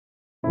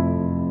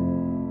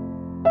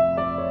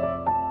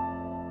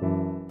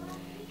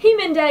Hey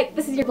MinnDak,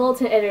 this is your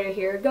bulletin editor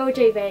here, Go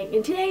J Bang,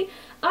 and today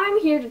I'm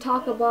here to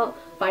talk about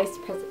vice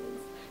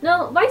presidents.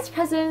 Now, vice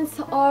presidents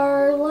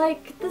are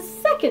like the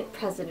second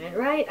president,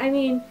 right? I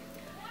mean,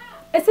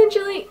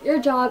 essentially your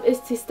job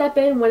is to step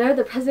in whenever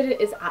the president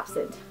is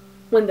absent.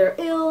 When they're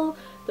ill,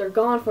 they're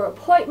gone for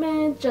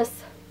appointment,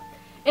 just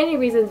any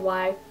reasons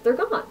why they're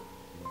gone.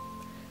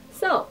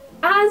 So,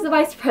 as the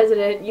vice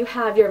president, you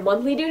have your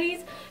monthly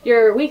duties,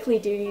 your weekly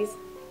duties,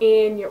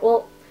 and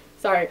your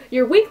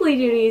weekly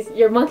duties,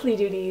 your monthly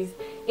duties,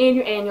 and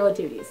your annual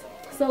duties.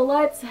 So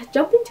let's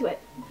jump into it.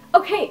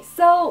 Okay,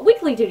 so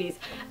weekly duties.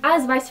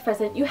 As vice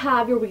president, you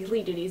have your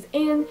weekly duties,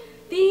 and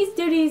these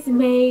duties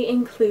may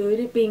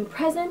include being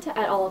present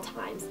at all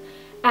times.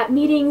 At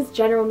meetings,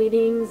 general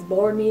meetings,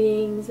 board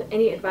meetings,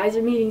 any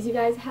advisor meetings you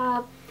guys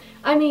have.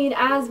 I mean,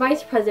 as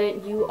vice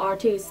president, you are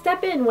to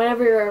step in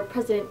whenever your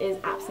president is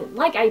absent,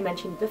 like I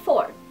mentioned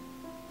before.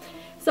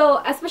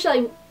 So,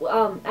 especially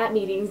at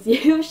meetings,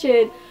 you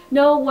should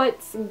know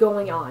what's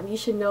going on. You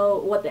should know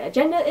what the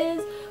agenda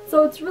is.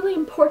 So it's really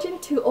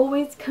important to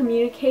always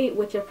communicate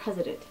with your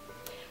president.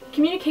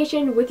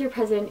 Communication with your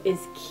president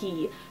is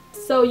key,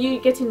 so you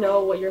get to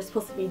know what you're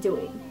supposed to be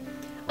doing.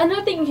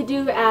 Another thing you can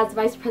do as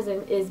vice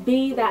president is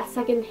be that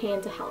second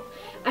hand to help.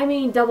 I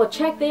mean, double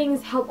check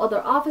things, help other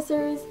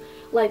officers,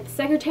 like the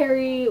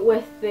secretary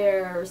with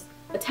their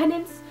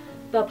attendance,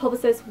 the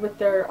publicist with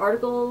their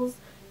articles,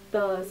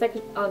 the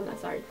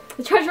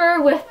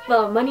treasurer with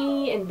the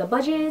money and the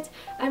budget.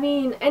 I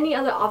mean, any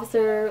other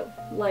officer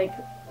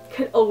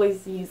could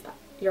always use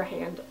your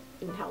hand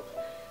and help.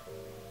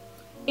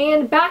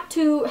 And back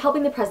to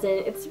helping the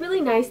president, it's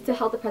really nice to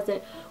help the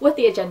president with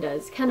the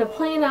agendas, kind of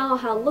plan out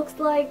how it looks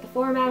like, the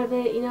format of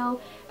it, you know,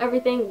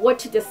 everything, what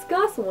to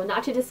discuss and what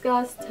not to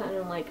discuss, kind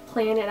of like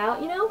plan it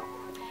out, you know.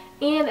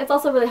 And it's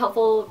also really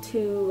helpful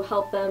to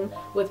help them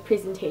with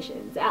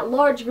presentations. At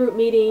large group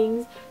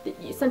meetings,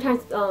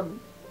 sometimes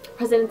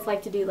presidents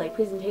like to do like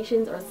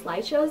presentations or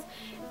slideshows.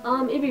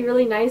 It'd be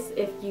really nice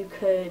if you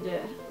could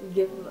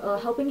give a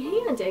helping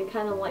hand and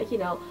kind of like, you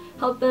know,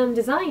 help them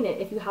design it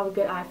if you have a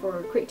good eye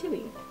for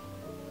creativity.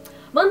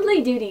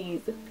 Monthly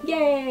duties.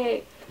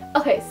 Yay!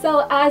 Okay,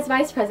 so as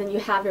vice president,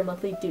 you have your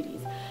monthly duties.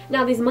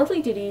 Now, these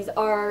monthly duties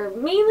are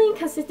mainly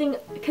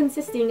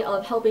consisting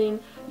of helping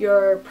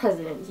your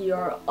president,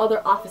 your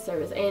other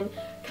officers, and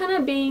kind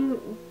of being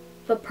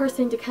the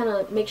person to kind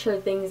of make sure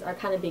things are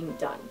kind of being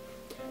done.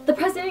 The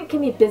president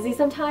can be busy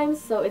sometimes,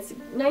 so it's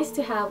nice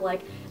to have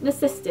like an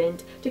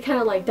assistant to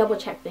kind of like double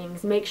check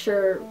things, make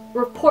sure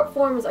report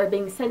forms are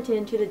being sent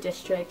in to the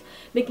district,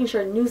 making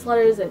sure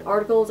newsletters and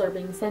articles are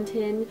being sent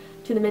in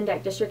to the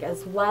MinnDak district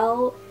as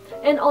well,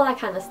 and all that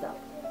kind of stuff.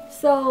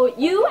 So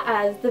you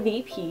as the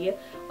VP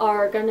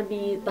are going to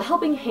be the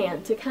helping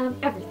hand to kind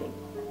of everything.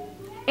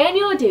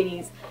 Annual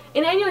duties.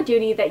 An annual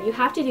duty that you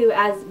have to do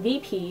as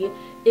VP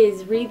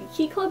is read the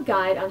Key Club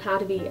guide on how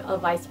to be a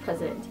vice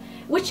president,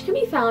 which can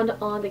be found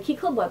on the Key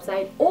Club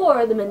website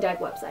or the MinnDak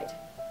website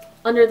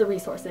under the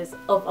resources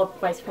of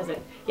vice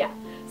president. Yeah,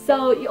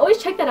 so you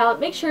always check that out.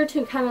 Make sure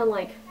to kind of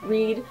like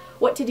read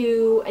what to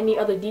do, any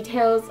other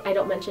details I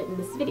don't mention in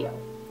this video.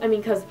 I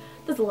mean, because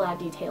there's a lot of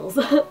details.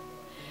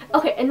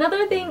 Okay,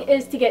 another thing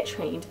is to get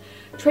trained.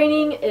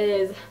 Training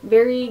is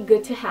very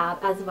good to have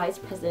as a vice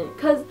president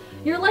because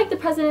you're like the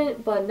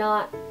president but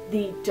not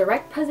the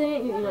direct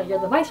president, you know, you're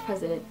the vice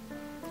president.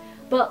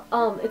 But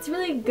it's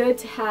really good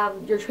to have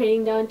your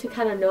training done to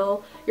kind of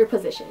know your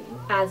position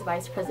as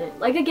vice president.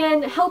 Like,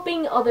 again,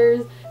 helping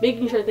others,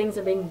 making sure things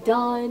are being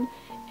done,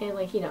 and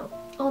like, you know,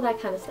 all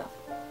that kind of stuff.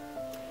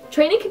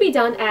 Training can be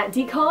done at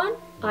Decon,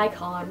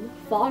 Icon,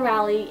 Fall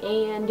Rally,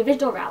 and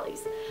Divisional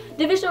Rallies.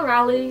 Divisional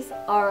Rallies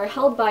are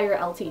held by your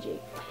LTG.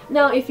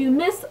 Now, if you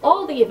miss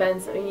all the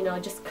events, or, you know,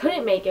 just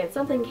couldn't make it,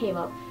 something came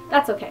up,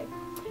 that's okay.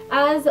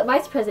 As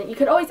vice president, you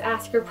could always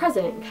ask your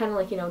president, kind of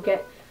like, you know,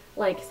 get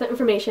like some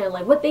information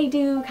like what they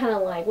do, kind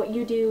of like what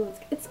you do.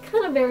 It's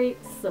kind of very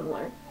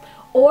similar.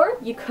 Or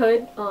you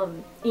could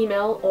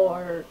email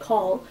or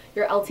call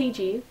your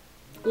LTG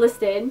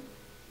listed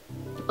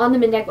on the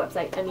MinnDak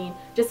website. I mean,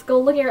 just go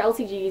look at your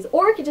LTGs,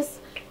 or you could just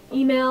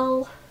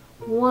email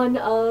one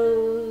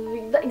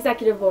of the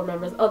executive board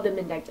members of the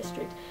MinnDak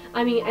district.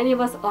 I mean, any of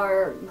us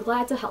are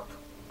glad to help.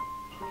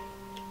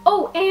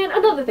 Oh, and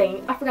another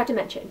thing I forgot to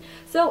mention.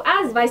 So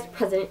as vice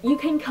president, you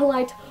can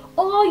collect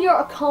all your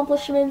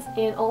accomplishments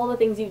and all the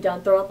things you've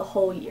done throughout the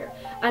whole year.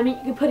 I mean,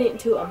 you can put it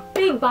into a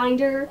big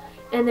binder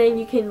and then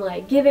you can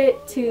like give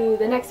it to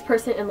the next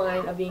person in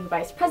line of being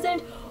vice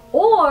president,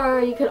 or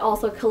you could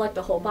also collect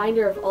a whole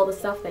binder of all the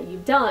stuff that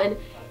you've done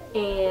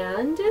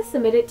and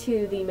submit it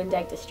to the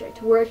MinnDak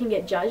district where it can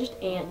get judged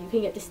and you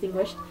can get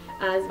distinguished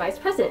as vice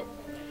president.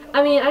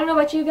 I mean, I don't know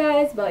about you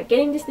guys, but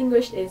getting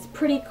distinguished is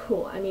pretty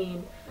cool. I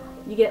mean,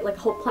 you get like a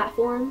whole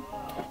platform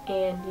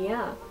and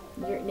yeah,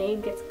 your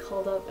name gets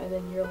called up and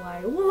then you're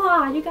like,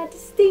 wow, you got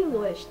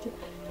distinguished.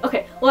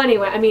 Okay, well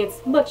anyway, I mean,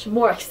 it's much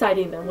more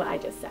exciting than what I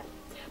just said.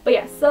 But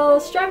yeah, so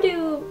strive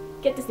to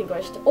get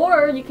distinguished,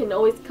 or you can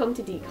always come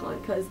to Decon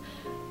because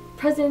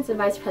presidents and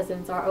vice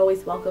presidents are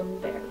always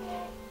welcome there.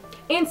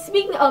 And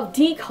speaking of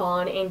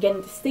decon and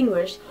getting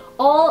distinguished,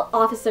 all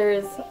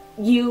officers,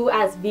 you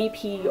as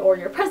VP or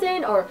your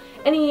president or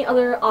any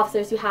other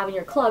officers you have in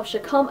your club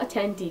should come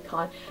attend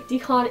decon.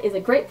 Decon is a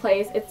great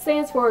place. It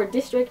stands for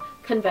District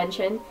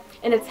Convention,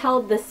 and it's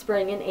held this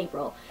spring in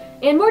April.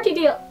 And more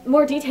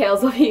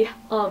details will be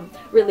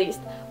released,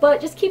 but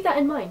just keep that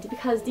in mind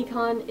because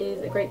decon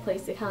is a great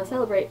place to kind of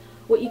celebrate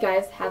what you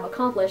guys have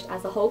accomplished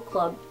as a whole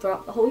club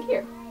throughout the whole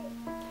year.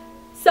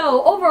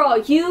 So overall,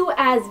 you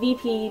as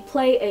VP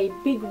play a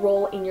big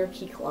role in your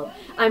key club.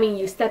 I mean,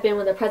 you step in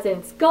when the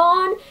president's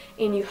gone,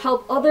 and you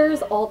help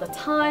others all the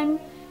time,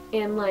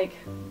 and like,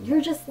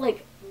 you're just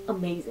like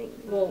amazing.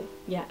 Well,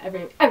 yeah,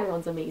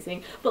 everyone's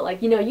amazing, but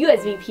like, you know, you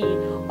as VP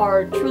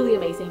are truly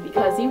amazing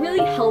because you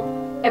really help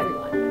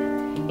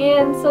everyone.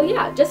 And so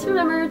yeah, just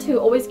remember to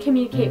always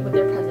communicate with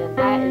your president.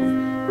 That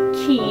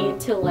is key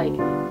to like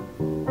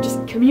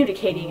just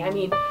communicating. I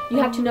mean, you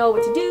have to know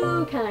what to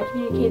do, kind of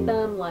communicate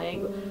them, like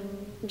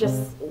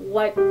just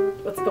what's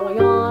going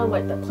on,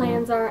 what the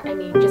plans are. I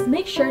mean, just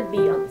make sure to be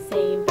on the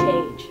same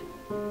page.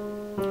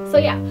 So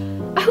yeah,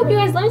 I hope you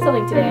guys learned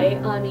something today.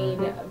 I mean,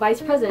 vice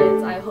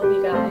presidents, I hope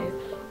you guys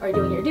are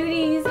doing your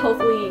duties.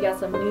 Hopefully you got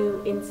some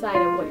new insight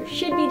of what you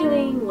should be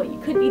doing, what you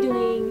could be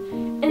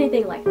doing,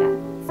 anything like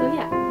that. So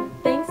yeah,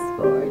 thanks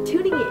for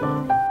tuning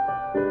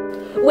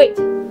in. Wait,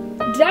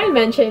 did I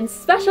mention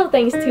special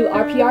thanks to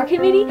our PR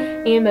committee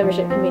and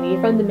membership committee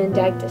from the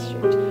MinnDak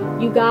district.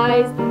 You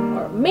guys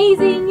are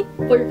amazing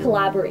for your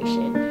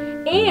collaboration.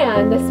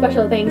 And a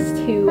special thanks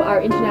to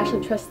our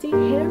international trustee,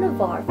 Hannah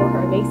Navarre, for her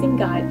amazing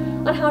guide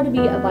on how to be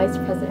a vice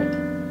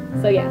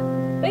president. So yeah,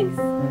 thanks!